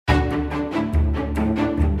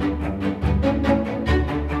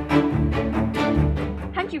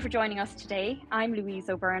joining us today. I'm Louise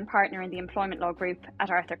O'Byrne, partner in the Employment Law Group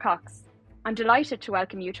at Arthur Cox. I'm delighted to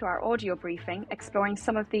welcome you to our audio briefing exploring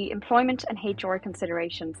some of the employment and HR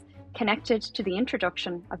considerations connected to the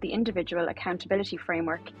introduction of the Individual Accountability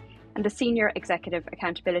Framework and the Senior Executive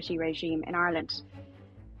Accountability Regime in Ireland.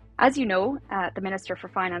 As you know, the Minister for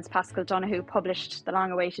Finance, Paschal Donohoe, published the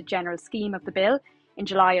long-awaited general scheme of the bill in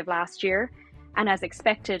July of last year, and as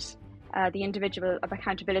expected, the Individual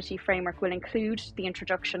Accountability Framework will include the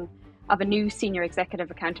introduction of a new Senior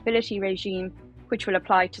Executive Accountability Regime, which will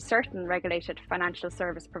apply to certain regulated financial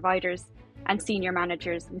service providers and senior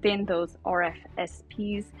managers within those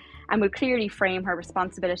RFSPs, and will clearly frame how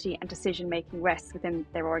responsibility and decision-making rests within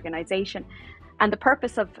their organisation. And the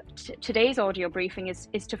purpose of today's audio briefing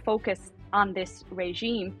is to focus on this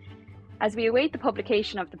regime. As we await the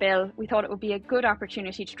publication of the bill, we thought it would be a good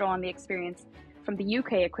opportunity to draw on the experience from the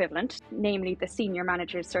UK equivalent, namely the Senior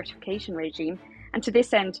Managers Certification Regime. And to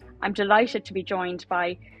this end, I'm delighted to be joined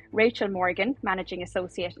by Rachel Morgan, Managing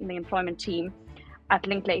Associate in the Employment Team at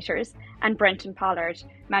Linklaters, and Brenton Pollard,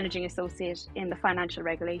 Managing Associate in the Financial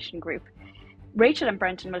Regulation Group. Rachel and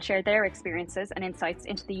Brenton will share their experiences and insights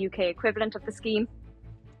into the UK equivalent of the scheme,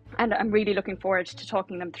 and I'm really looking forward to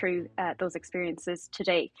talking them through those experiences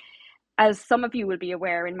today. As some of you will be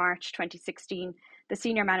aware, in March 2016, the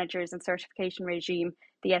Senior Managers and Certification Regime,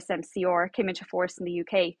 the SEAR, came into force in the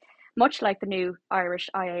UK. Much like the new Irish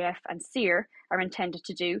IAF and SEAR are intended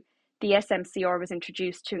to do, the SMCR was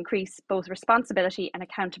introduced to increase both responsibility and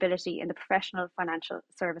accountability in the professional financial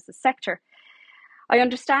services sector. I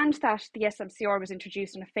understand that the SMCR was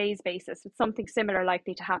introduced on a phase basis, with something similar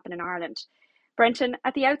likely to happen in Ireland. Brenton,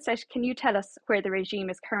 at the outset, can you tell us where the regime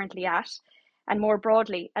is currently at? And more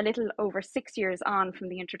broadly, a little over 6 years on from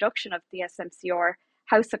the introduction of the SMCR,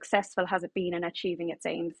 how successful has it been in achieving its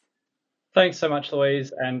aims? Thanks so much,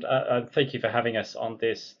 Louise, and thank you for having us on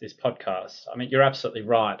this podcast. I mean, you're absolutely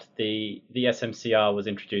right. The SMCR was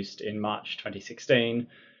introduced in March 2016,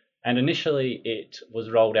 and initially it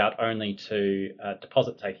was rolled out only to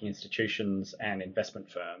deposit-taking institutions and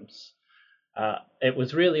investment firms. It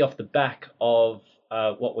was really off the back of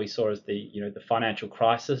what we saw as the financial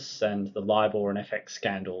crisis and the LIBOR and FX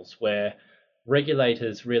scandals, where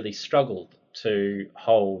regulators really struggled to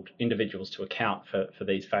hold individuals to account for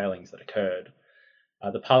these failings that occurred.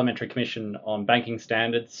 The Parliamentary Commission on Banking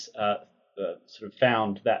Standards sort of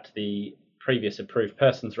found that the previous approved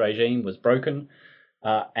persons regime was broken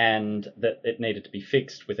and that it needed to be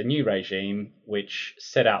fixed with a new regime which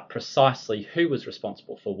set out precisely who was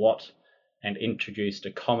responsible for what and introduced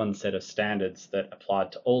a common set of standards that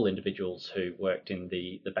applied to all individuals who worked in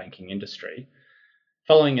the banking industry.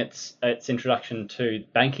 Following its introduction to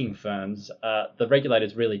banking firms, the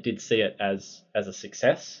regulators really did see it as a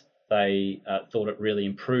success. They thought it really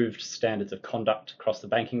improved standards of conduct across the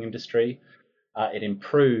banking industry. It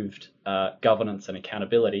improved governance and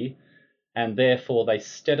accountability, and therefore they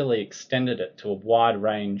steadily extended it to a wide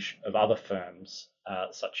range of other firms,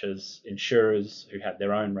 such as insurers who had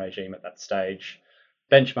their own regime at that stage,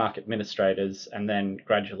 benchmark administrators, and then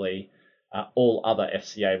gradually all other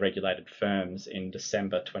FCA-regulated firms in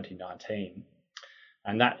December 2019.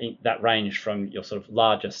 And that ranged from your sort of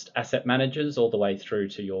largest asset managers all the way through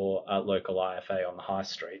to your local IFA on the high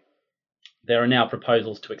street. There are now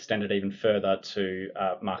proposals to extend it even further to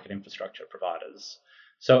market infrastructure providers.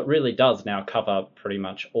 So it really does now cover pretty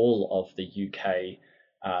much all of the UK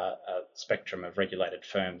spectrum of regulated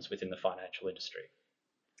firms within the financial industry.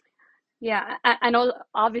 Yeah, and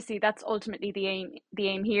obviously that's ultimately the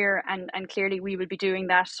aim here, and clearly we will be doing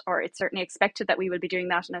that, or it's certainly expected that we will be doing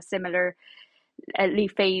that on a similarly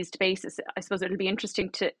phased basis. I suppose it'll be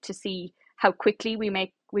interesting to see how quickly we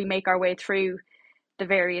make our way through the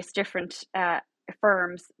various different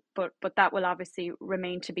firms, but that will obviously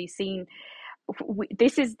remain to be seen.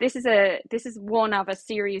 This is one of a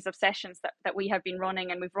series of sessions that we have been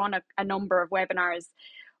running, and we've run a number of webinars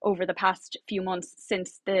over the past few months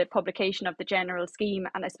since the publication of the general scheme.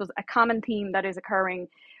 And I suppose a common theme that is occurring,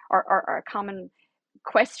 or a common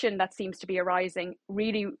question that seems to be arising,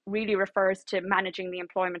 really refers to managing the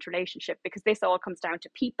employment relationship, because this all comes down to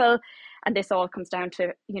people, and this all comes down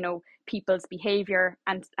to people's behaviour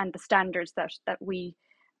and the standards that we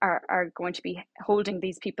are going to be holding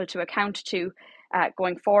these people to account to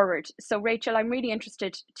going forward. So Rachel, I'm really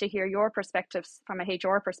interested to hear your perspectives from a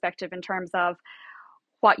HR perspective in terms of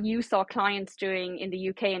what you saw clients doing in the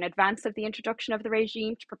UK in advance of the introduction of the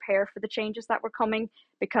regime to prepare for the changes that were coming,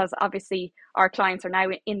 because obviously our clients are now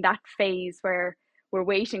in that phase where we're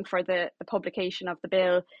waiting for the publication of the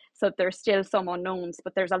bill. So there's still some unknowns,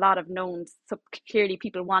 but there's a lot of knowns. So clearly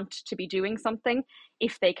people want to be doing something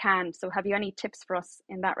if they can. So have you any tips for us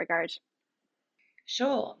in that regard?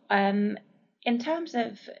 Sure. In terms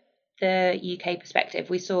of the UK perspective,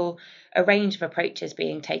 we saw a range of approaches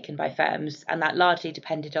being taken by firms, and that largely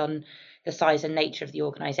depended on the size and nature of the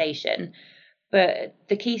organisation. But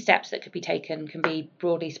the key steps that could be taken can be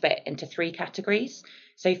broadly split into three categories.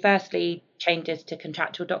 So, firstly, changes to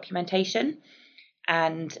contractual documentation,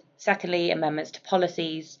 and secondly, amendments to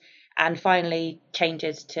policies, and finally,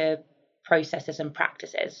 changes to processes and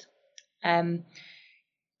practices. Um,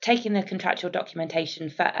 Taking the contractual documentation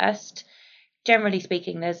first, generally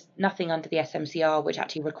speaking, there's nothing under the SMCR which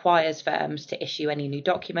actually requires firms to issue any new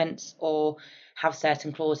documents or have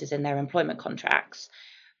certain clauses in their employment contracts.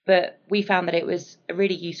 But we found that it was a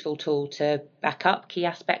really useful tool to back up key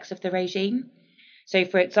aspects of the regime. So,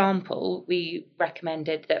 for example, we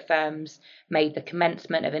recommended that firms made the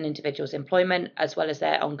commencement of an individual's employment as well as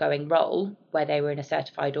their ongoing role, where they were in a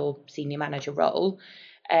certified or senior manager role,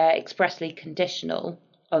 expressly conditional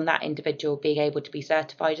on that individual being able to be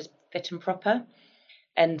certified as fit and proper.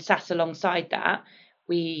 And sat alongside that,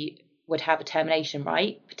 we would have a termination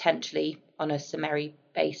right, potentially on a summary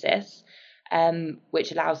basis,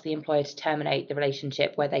 which allows the employer to terminate the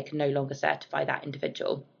relationship where they can no longer certify that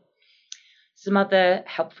individual. Some other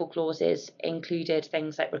helpful clauses included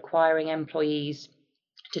things like requiring employees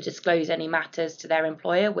to disclose any matters to their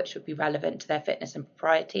employer which would be relevant to their fitness and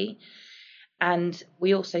propriety. And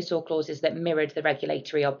we also saw clauses that mirrored the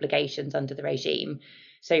regulatory obligations under the regime.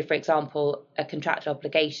 So, for example, a contractual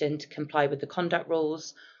obligation to comply with the conduct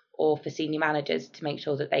rules, or for senior managers to make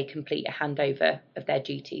sure that they complete a handover of their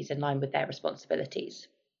duties in line with their responsibilities.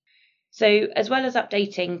 So, as well as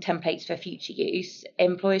updating templates for future use,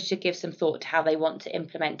 employers should give some thought to how they want to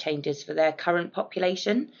implement changes for their current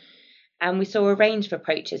population. And we saw a range of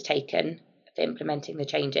approaches taken for implementing the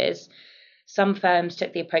changes. Some firms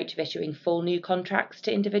took the approach of issuing full new contracts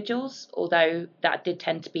to individuals, although that did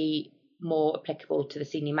tend to be more applicable to the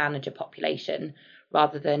senior manager population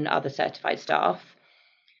rather than other certified staff.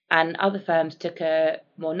 And other firms took a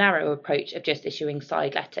more narrow approach of just issuing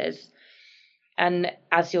side letters. And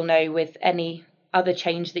as you'll know, with any other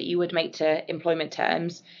change that you would make to employment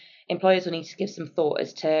terms, employers will need to give some thought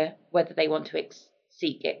as to whether they want to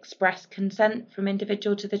seek express consent from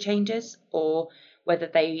individual to the changes, or whether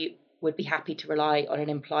they would be happy to rely on an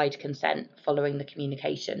implied consent following the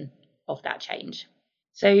communication of that change.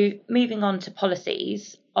 So moving on to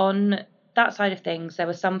policies, on that side of things, there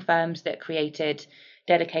were some firms that created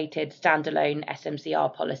dedicated standalone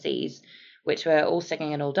SMCR policies, which were all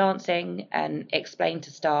singing and all dancing, and explained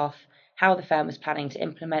to staff how the firm was planning to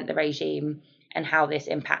implement the regime and how this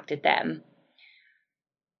impacted them.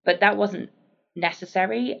 But that wasn't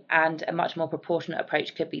necessary, and a much more proportionate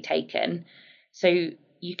approach could be taken. So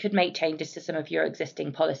you could make changes to some of your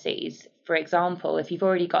existing policies. For example, if you've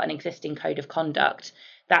already got an existing code of conduct,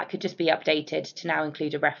 that could just be updated to now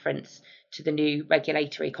include a reference to the new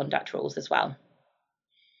regulatory conduct rules as well.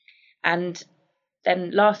 And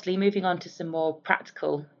then lastly, moving on to some more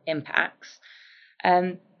practical impacts,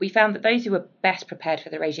 we found that those who were best prepared for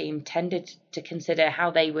the regime tended to consider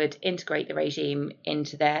how they would integrate the regime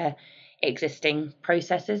into their existing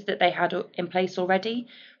processes that they had in place already,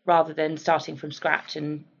 rather than starting from scratch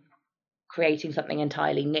and creating something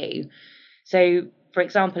entirely new. So, for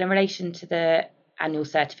example, in relation to the annual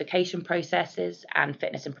certification processes and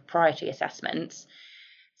fitness and propriety assessments,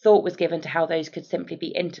 thought was given to how those could simply be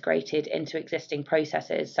integrated into existing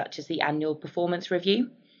processes, such as the annual performance review.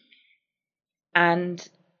 And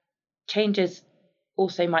changes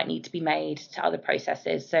also might need to be made to other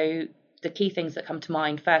processes. So the key things that come to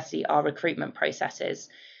mind, firstly, are recruitment processes.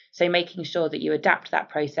 So making sure that you adapt that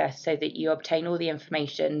process so that you obtain all the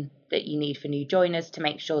information that you need for new joiners to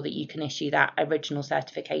make sure that you can issue that original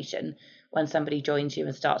certification when somebody joins you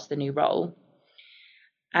and starts the new role.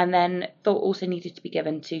 And then thought also needed to be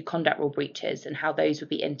given to conduct rule breaches and how those would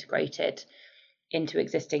be integrated into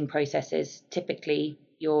existing processes, typically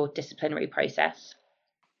your disciplinary process.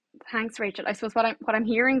 Thanks, Rachel. I suppose what I'm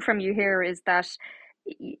hearing from you here is that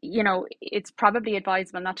it's probably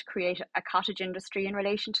advisable not to create a cottage industry in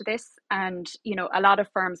relation to this. And a lot of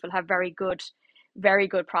firms will have very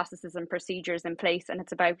good processes and procedures in place, and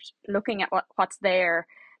it's about looking at what's there,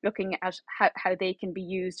 looking at how they can be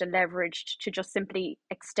used and leveraged to just simply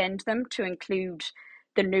extend them to include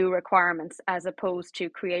the new requirements, as opposed to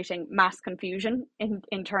creating mass confusion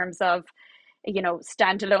in terms of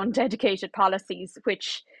standalone dedicated policies,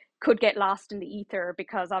 which could get lost in the ether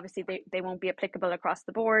because obviously they won't be applicable across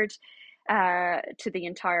the board. to the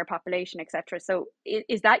entire population, etc. So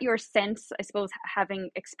is that your sense, I suppose, having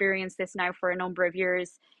experienced this now for a number of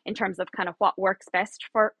years, in terms of kind of what works best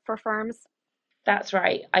for firms? That's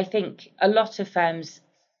right. I think a lot of firms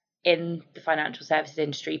in the financial services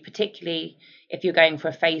industry, particularly if you're going for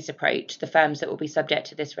a phased approach, the firms that will be subject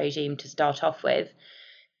to this regime to start off with,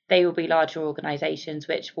 they will be larger organisations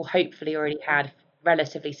which will hopefully already have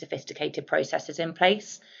relatively sophisticated processes in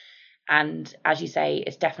place. And as you say,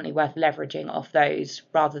 it's definitely worth leveraging off those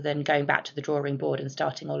rather than going back to the drawing board and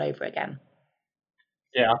starting all over again.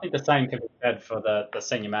 Yeah, I think the same can be said for the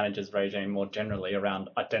senior managers regime more generally around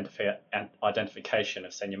identification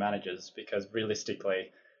of senior managers, because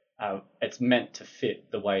realistically, it's meant to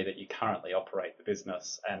fit the way that you currently operate the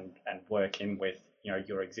business and work in with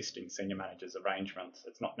your existing senior managers arrangements.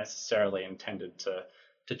 It's not necessarily intended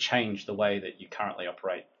to change the way that you currently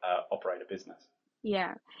operate a business.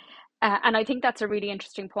 Yeah. And I think that's a really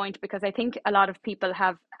interesting point, because I think a lot of people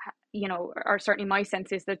have, or certainly my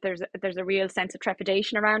sense is that there's a real sense of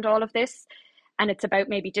trepidation around all of this, and it's about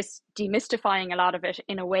maybe just demystifying a lot of it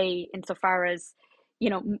in a way, insofar as,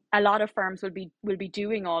 a lot of firms will be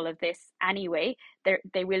doing all of this anyway.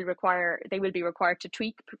 They will be required to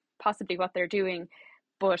tweak possibly what they're doing,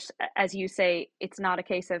 but as you say, it's not a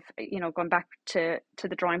case of going back to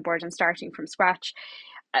the drawing board and starting from scratch.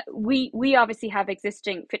 We obviously have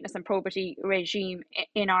existing fitness and probity regime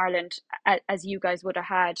in Ireland, as you guys would have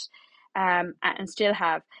had, and still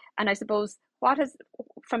have. And I suppose,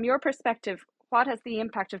 from your perspective, what has the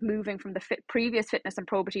impact of moving from the previous fitness and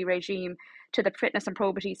probity regime to the fitness and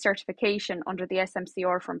probity certification under the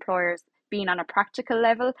SMCR for employers been on a practical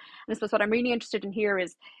level? And I suppose what I'm really interested in here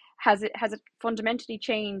is, has it fundamentally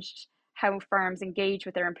changed how firms engage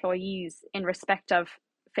with their employees in respect of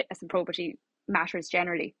fitness and probity matters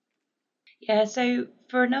generally? Yeah, so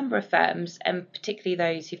for a number of firms, and particularly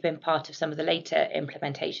those who've been part of some of the later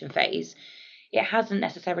implementation phase, it hasn't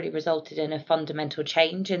necessarily resulted in a fundamental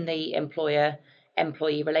change in the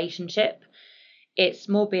employer-employee relationship. It's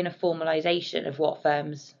more been a formalisation of what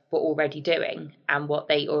firms were already doing and what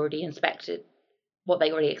they already expected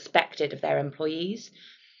of their employees.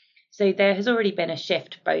 So there has already been a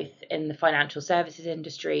shift both in the financial services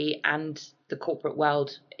industry and the corporate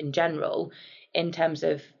world in general in terms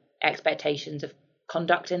of expectations of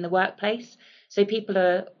conduct in the workplace. So people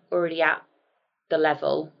are already at the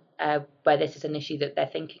level where this is an issue that they're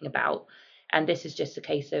thinking about, and this is just a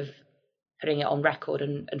case of putting it on record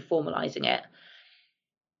and formalising it.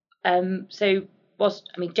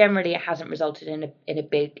 Generally it hasn't resulted in a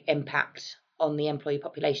big impact on the employee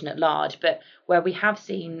population at large, but where we have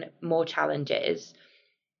seen more challenges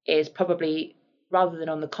is probably rather than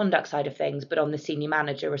on the conduct side of things, but on the senior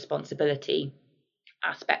manager responsibility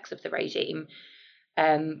aspects of the regime.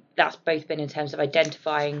 That's both been in terms of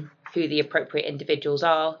identifying who the appropriate individuals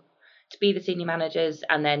are to be the senior managers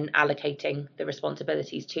and then allocating the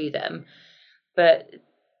responsibilities to them. But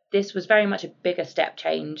this was very much a bigger step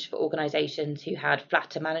change for organisations who had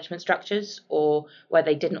flatter management structures or where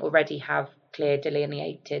they didn't already have clear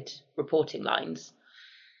delineated reporting lines.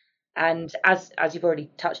 And as you've already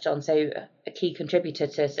touched on, so a key contributor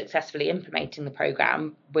to successfully implementing the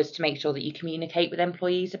programme was to make sure that you communicate with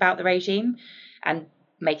employees about the regime and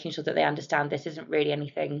making sure that they understand this isn't really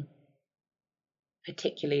anything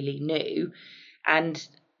particularly new. And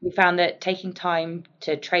we found that taking time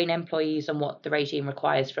to train employees on what the regime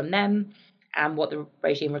requires from them and what the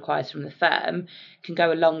regime requires from the firm can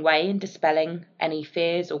go a long way in dispelling any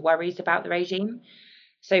fears or worries about the regime.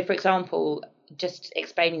 So, for example, just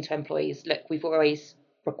explaining to employees, look, we've always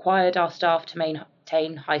required our staff to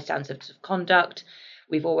maintain high standards of conduct.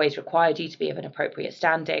 We've always required you to be of an appropriate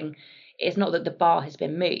standing. It's not that the bar has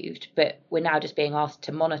been moved, but we're now just being asked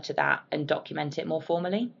to monitor that and document it more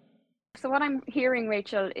formally. So what I'm hearing,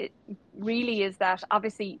 Rachel, it really is that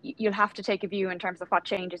obviously you'll have to take a view in terms of what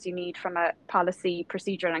changes you need from a policy,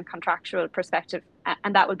 procedural and contractual perspective,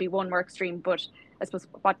 and that will be one work stream. But I suppose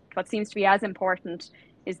what seems to be as important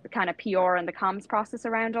is the kind of PR and the comms process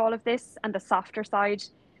around all of this, and the softer side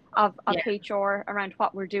of HR around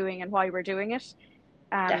what we're doing and why we're doing it.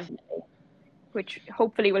 Definitely. Which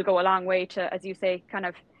hopefully will go a long way to, as you say, kind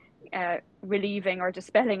of relieving or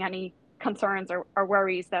dispelling any concerns or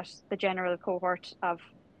worries that the general cohort of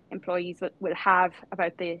employees will have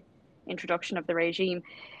about the introduction of the regime.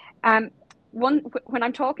 When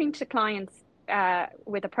I'm talking to clients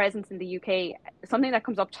with a presence in the UK, something that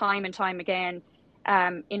comes up time and time again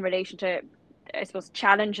in relation to, I suppose,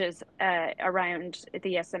 challenges around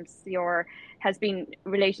the SMCR has been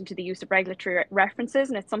relating to the use of regulatory references,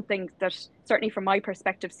 and it's something that certainly from my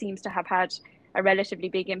perspective seems to have had a relatively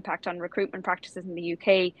big impact on recruitment practices in the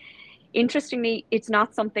UK. Interestingly, it's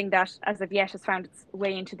not something that, as of yet, has found its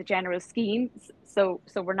way into the general scheme. So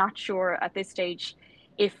we're not sure at this stage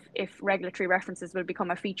if regulatory references will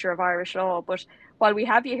become a feature of Irish law. But while we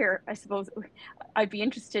have you here, I suppose I'd be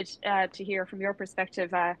interested to hear from your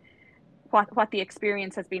perspective what the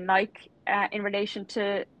experience has been like in relation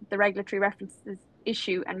to the regulatory references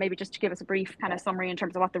issue, and maybe just to give us a brief kind of summary in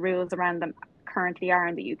terms of what the rules around them currently are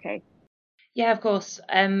in the UK. Yeah, of course.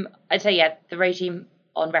 I'd say, yeah, the regime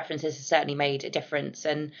on references has certainly made a difference.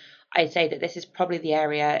 And I'd say that this is probably the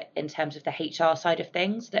area in terms of the HR side of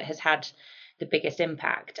things that has had the biggest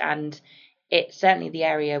impact. And it's certainly the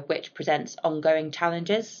area which presents ongoing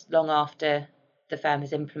challenges long after the firm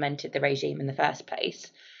has implemented the regime in the first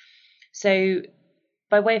place. So,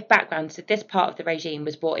 by way of background, so this part of the regime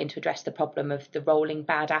was brought in to address the problem of the rolling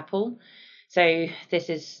bad apple. So, this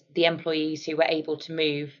is the employees who were able to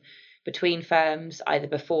move between firms either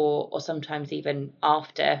before or sometimes even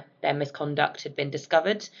after their misconduct had been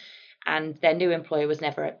discovered, and their new employer was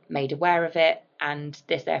never made aware of it, and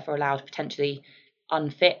this therefore allowed potentially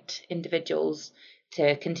unfit individuals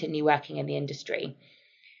to continue working in the industry.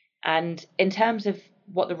 And in terms of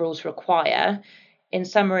what the rules require, in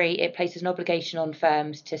summary, it places an obligation on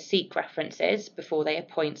firms to seek references before they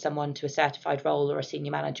appoint someone to a certified role or a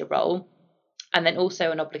senior manager role, and then also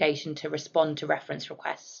an obligation to respond to reference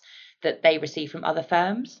requests that they receive from other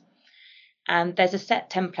firms. And there's a set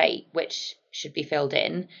template which should be filled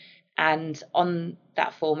in. And on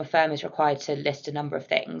that form, a firm is required to list a number of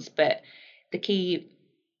things. But the key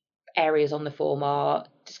areas on the form are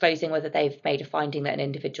disclosing whether they've made a finding that an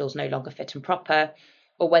individual is no longer fit and proper,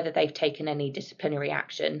 or whether they've taken any disciplinary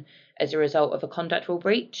action as a result of a conduct rule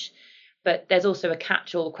breach. But there's also a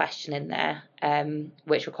catch-all question in there,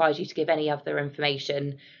 which requires you to give any other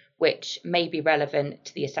information which may be relevant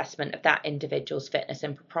to the assessment of that individual's fitness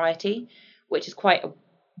and propriety, which is quite a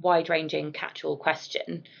wide-ranging catch-all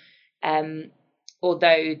question,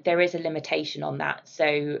 although there is a limitation on that.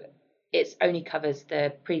 So it only covers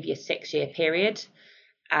the previous 6-year period,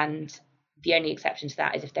 and the only exception to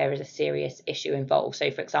that is if there is a serious issue involved.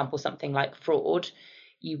 So, for example, something like fraud,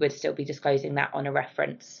 you would still be disclosing that on a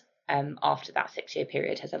reference after that 6-year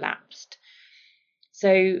period has elapsed.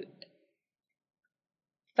 So,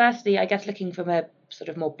 firstly, I guess looking from a sort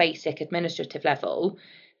of more basic administrative level,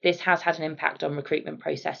 this has had an impact on recruitment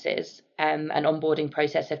processes, and onboarding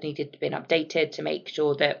process have needed to be updated to make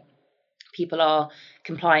sure that people are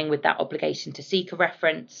complying with that obligation to seek a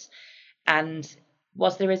reference. And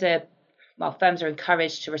whilst there is firms are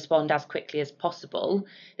encouraged to respond as quickly as possible,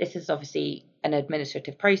 this is obviously an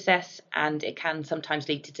administrative process, and it can sometimes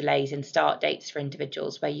lead to delays in start dates for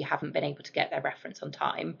individuals where you haven't been able to get their reference on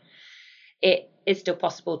time. It is still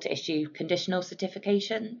possible to issue conditional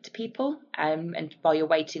certification to people, and while you're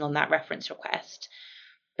waiting on that reference request.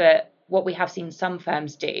 But what we have seen some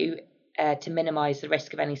firms do to minimise the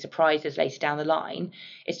risk of any surprises later down the line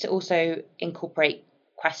is to also incorporate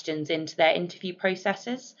questions into their interview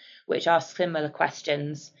processes, which are similar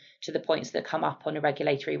questions to the points that come up on a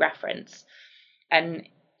regulatory reference. And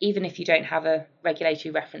even if you don't have a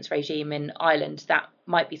regulatory reference regime in Ireland, that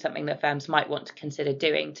might be something that firms might want to consider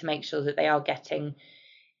doing to make sure that they are getting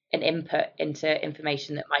an input into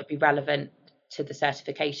information that might be relevant to the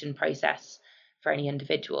certification process for any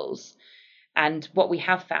individuals. And what we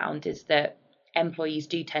have found is that employees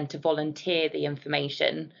do tend to volunteer the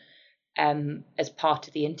information as part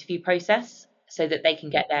of the interview process so that they can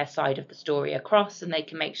get their side of the story across, and they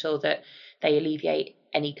can make sure that they alleviate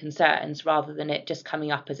any concerns rather than it just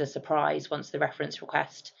coming up as a surprise once the reference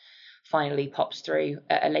request finally pops through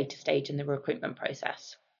at a later stage in the recruitment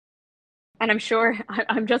process. And I'm sure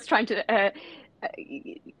I'm just trying to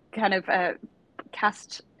kind of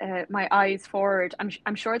cast my eyes forward.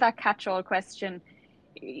 I'm sure that catch-all question,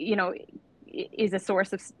 is a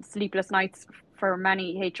source of sleepless nights for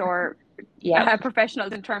many HR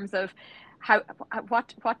professionals in terms of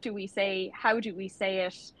what do we say, how do we say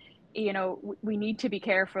it. We need to be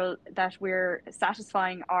careful that we're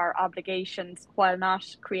satisfying our obligations while not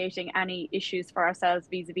creating any issues for ourselves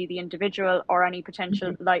vis-a-vis the individual or any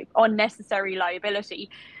potential unnecessary liability.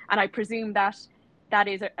 And I presume that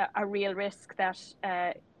is a real risk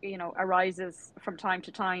that arises from time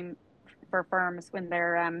to time for firms when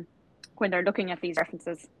they're looking at these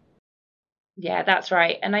references. Yeah, that's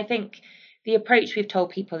right. And I think the approach we've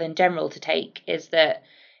told people in general to take is that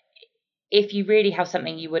if you really have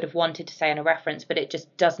something you would have wanted to say in a reference, but it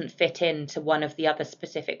just doesn't fit into one of the other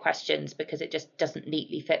specific questions because it just doesn't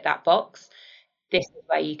neatly fit that box, this is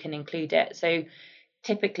where you can include it. So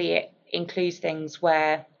typically it includes things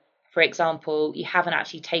where, for example, you haven't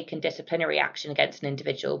actually taken disciplinary action against an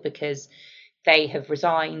individual because they have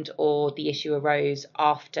resigned or the issue arose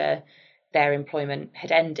after their employment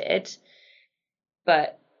had ended,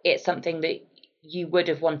 but it's something that you would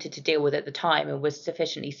have wanted to deal with at the time and was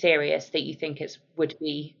sufficiently serious that you think it would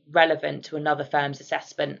be relevant to another firm's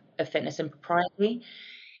assessment of fitness and propriety.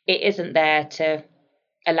 It isn't there to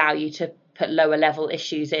allow you to put lower level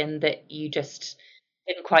issues in that you just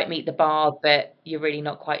didn't quite meet the bar, but you're really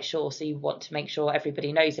not quite sure, so you want to make sure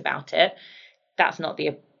everybody knows about it. That's not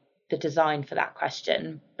the design for that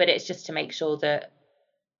question, but it's just to make sure that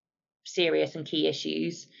serious and key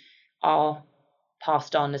issues are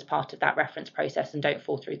passed on as part of that reference process and don't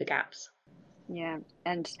fall through the gaps. Yeah,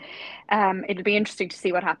 and it'll be interesting to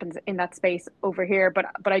see what happens in that space over here. But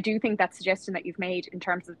I do think that suggestion that you've made in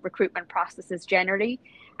terms of recruitment processes generally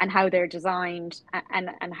and how they're designed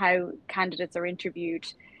and how candidates are interviewed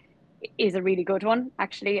is a really good one,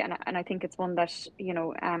 actually. And I think it's one that, you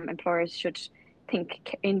know, employers should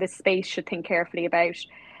think in this space should think carefully about.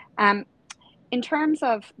 In terms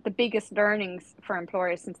of the biggest learnings for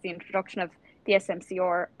employers since the introduction of the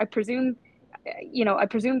SMCR, I presume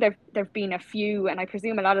there've been a few, and I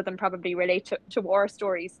presume a lot of them probably relate to war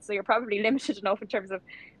stories. So you're probably limited enough in terms of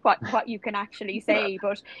what you can actually say.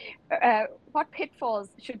 But what pitfalls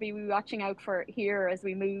should we be watching out for here as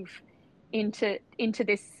we move into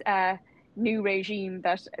this new regime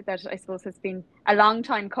that I suppose has been a long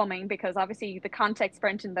time coming? Because obviously the context,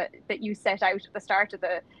 Brenton, that you set out at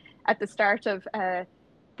the start of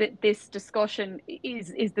this discussion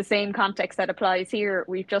is the same context that applies here.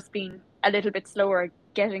 We've just been a little bit slower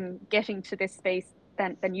getting to this space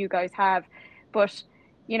than you guys have. But,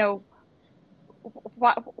 you know,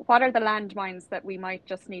 what are the landmines that we might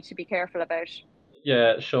just need to be careful about?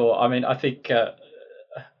 Yeah, sure. I mean, I think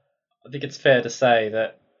it's fair to say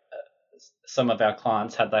that some of our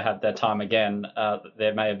clients, had they had their time again,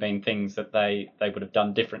 there may have been things that they would have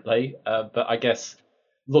done differently. But I guess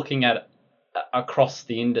looking at across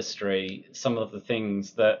the industry, some of the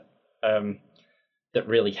things that that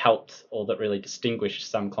really helped or that really distinguished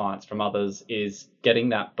some clients from others is getting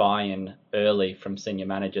that buy-in early from senior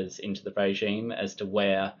managers into the regime as to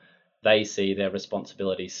where they see their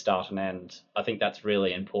responsibilities start and end. I think that's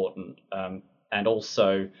really important. And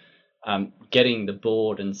also getting the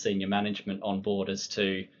board and senior management on board as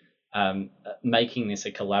to making this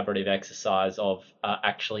a collaborative exercise of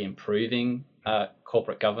actually improving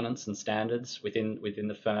corporate governance and standards within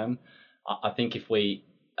the firm. I think if we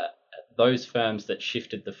those firms that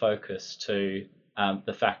shifted the focus to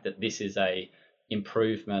the fact that this is a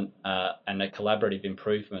improvement and a collaborative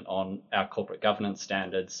improvement on our corporate governance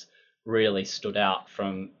standards really stood out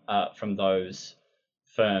from those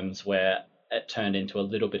firms where it turned into a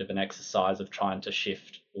little bit of an exercise of trying to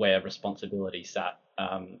shift where responsibility sat,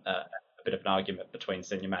 a bit of an argument between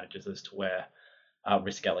senior managers as to where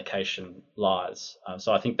risk allocation lies.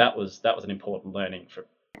 So I think that was an important learning from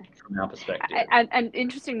our perspective. And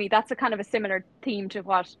interestingly, that's a kind of a similar theme to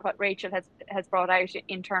what Rachel has brought out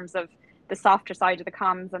in terms of the softer side of the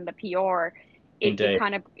comms and the PR. It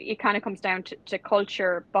kind of comes down to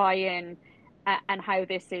culture, buy-in, and how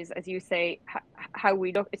this is, as you say, how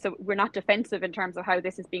we look. So we're not defensive in terms of how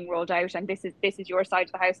this is being rolled out, and this is your side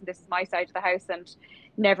of the house, and this is my side of the house, and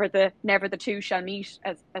never the two shall meet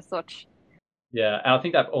as such. Yeah, and I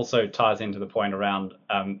think that also ties into the point around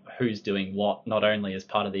who's doing what, not only as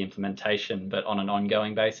part of the implementation, but on an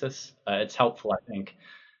ongoing basis. It's helpful, I think,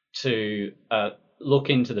 to look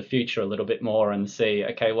into the future a little bit more and see,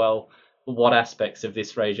 okay, well, what aspects of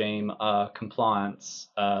this regime are compliance,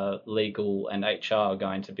 legal, and HR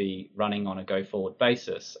going to be running on a go-forward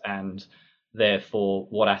basis, and therefore,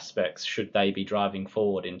 what aspects should they be driving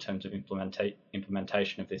forward in terms of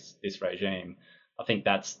implementation of this regime? I think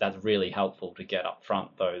that's really helpful to get up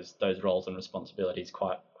front those roles and responsibilities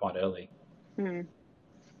quite early.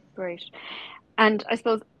 Great. And I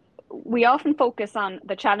suppose we often focus on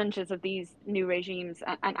the challenges of these new regimes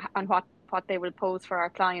and what they will pose for our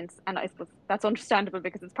clients, and I suppose that's understandable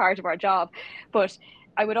because it's part of our job. But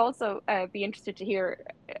I would also be interested to hear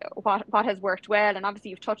what has worked well, and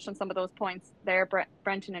obviously you've touched on some of those points there,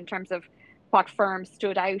 Brenton, in terms of what firms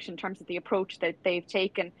stood out in terms of the approach that they've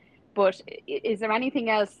taken. But is there anything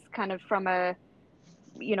else kind of from a,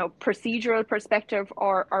 you know, procedural perspective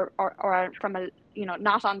or from a, you know,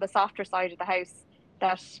 not on the softer side of the house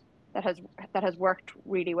that has worked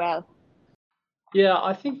really well? Yeah,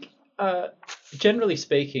 I think generally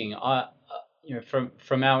speaking,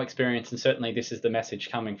 from our experience, and certainly this is the message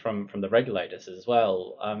coming from the regulators as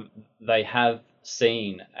well, they have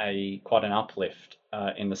seen quite an uplift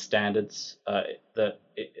in the standards, the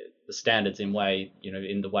standards in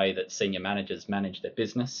the way that senior managers manage their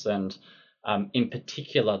business, and in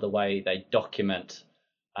particular the way they document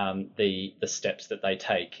the steps that they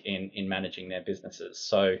take in managing their businesses.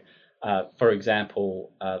 So, for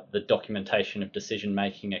example, the documentation of decision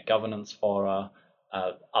making at governance fora,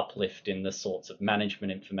 uplift in the sorts of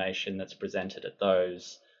management information that's presented at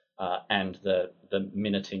those, and the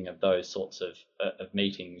minuting of those sorts of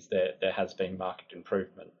meetings. There has been marked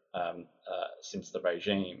improvement since the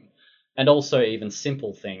regime. And also even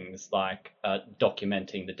simple things like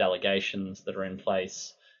documenting the delegations that are in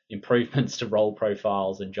place, improvements to role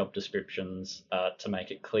profiles and job descriptions to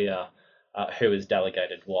make it clear who is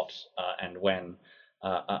delegated what and when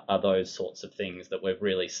are those sorts of things that we've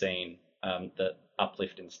really seen the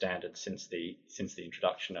uplift in standards since the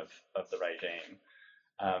introduction of the regime.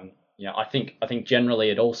 I think generally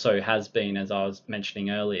it also has been, as I was mentioning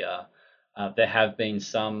earlier, there have been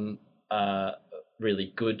some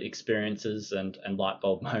really good experiences and light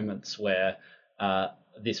bulb moments where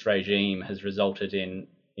this regime has resulted in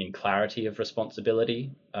clarity of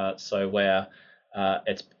responsibility. So where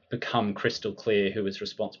it's become crystal clear who is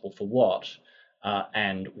responsible for what,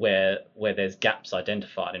 and where there's gaps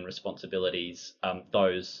identified in responsibilities,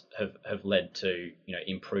 those have led to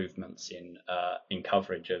improvements in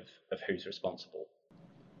coverage of who's responsible.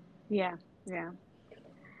 Yeah.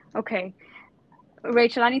 Okay.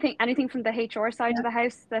 Rachel, anything from the HR side of the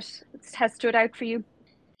house that has stood out for you?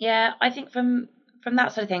 Yeah, I think from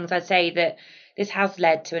that sort of things, I'd say that this has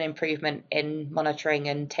led to an improvement in monitoring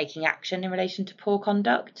and taking action in relation to poor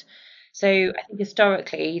conduct. So I think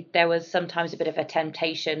historically there was sometimes a bit of a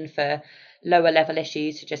temptation for lower level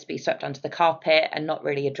issues to just be swept under the carpet and not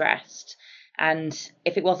really addressed. And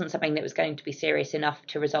if it wasn't something that was going to be serious enough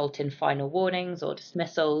to result in final warnings or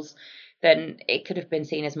dismissals, then it could have been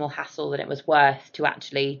seen as more hassle than it was worth to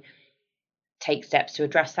actually take steps to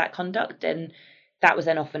address that conduct. And that was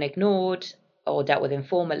then often ignored or dealt with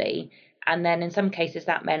informally. And then in some cases,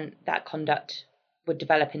 that meant that conduct would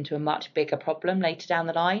develop into a much bigger problem later down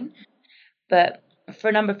the line. But for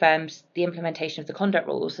a number of firms, the implementation of the conduct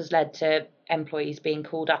rules has led to employees being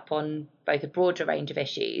called up on both a broader range of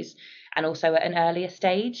issues and also at an earlier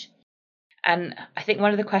stage. And I think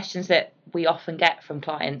one of the questions that we often get from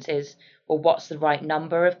clients is, well, what's the right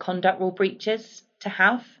number of conduct rule breaches to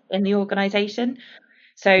have in the organisation?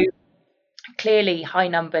 So clearly high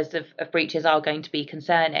numbers of breaches are going to be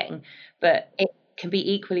concerning, but it can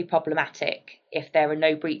be equally problematic if there are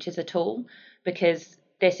no breaches at all, because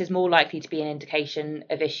this is more likely to be an indication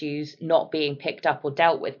of issues not being picked up or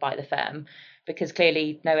dealt with by the firm, because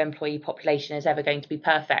clearly no employee population is ever going to be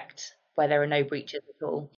perfect where there are no breaches at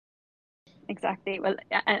all. Exactly. Well,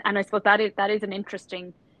 and I suppose that is an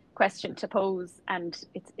interesting question to pose, and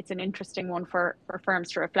it's an interesting one for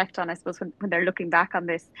firms to reflect on, I suppose, when they're looking back on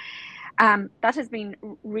this. That has been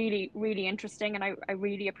really, really interesting, and I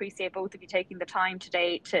really appreciate both of you taking the time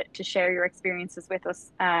today to share your experiences with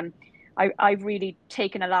us. I've really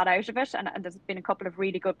taken a lot out of it, and there's been a couple of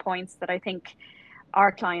really good points that I think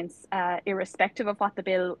our clients, irrespective of what the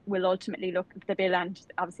bill and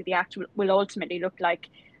obviously the act will ultimately look like,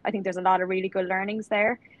 I think there's a lot of really good learnings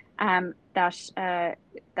there that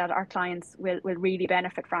our clients will really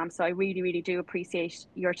benefit from. So I really, really do appreciate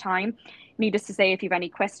your time. Needless to say, if you have any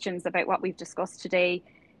questions about what we've discussed today,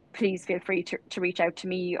 please feel free to reach out to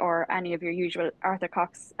me or any of your usual Arthur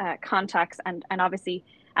Cox contacts. And obviously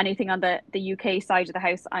anything on the UK side of the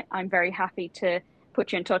house, I'm very happy to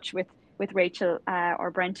put you in touch with Rachel or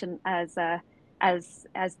Brenton as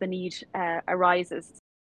the need arises.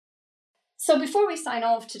 So before we sign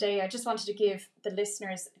off today, I just wanted to give the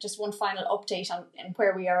listeners just one final update on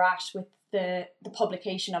where we are at with the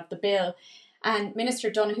publication of the bill. And Minister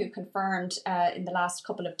Donoghue confirmed in the last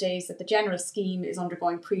couple of days that the general scheme is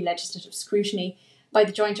undergoing pre-legislative scrutiny by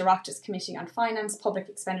the Joint Oireachtas Committee on Finance, Public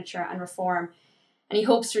Expenditure and Reform. And he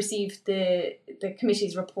hopes to receive the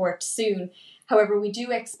committee's report soon. However, we do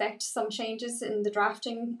expect some changes in the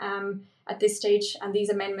drafting at this stage, and these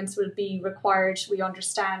amendments will be required, we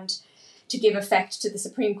understand, to give effect to the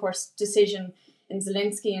Supreme Court's decision in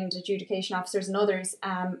Zielinski and adjudication officers and others.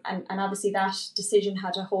 And obviously that decision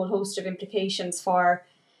had a whole host of implications for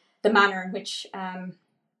the manner in which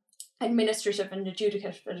administrative and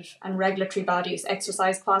adjudicative and regulatory bodies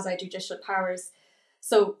exercise quasi-judicial powers.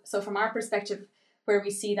 So from our perspective, where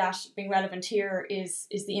we see that being relevant here is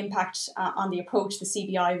the impact on the approach the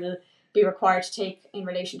CBI will be required to take in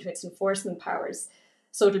relation to its enforcement powers.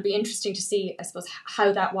 So it'll be interesting to see, I suppose,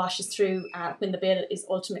 how that washes through when the bill is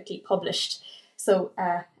ultimately published. So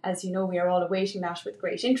as you know, we are all awaiting that with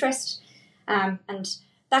great interest. And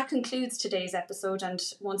that concludes today's episode. And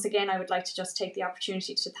once again, I would like to just take the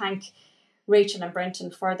opportunity to thank Rachel and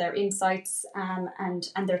Brenton for their insights and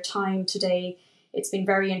their time today. It's been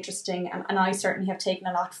very interesting, and I certainly have taken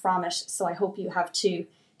a lot from it, so I hope you have too.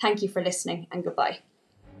 Thank you for listening, and goodbye.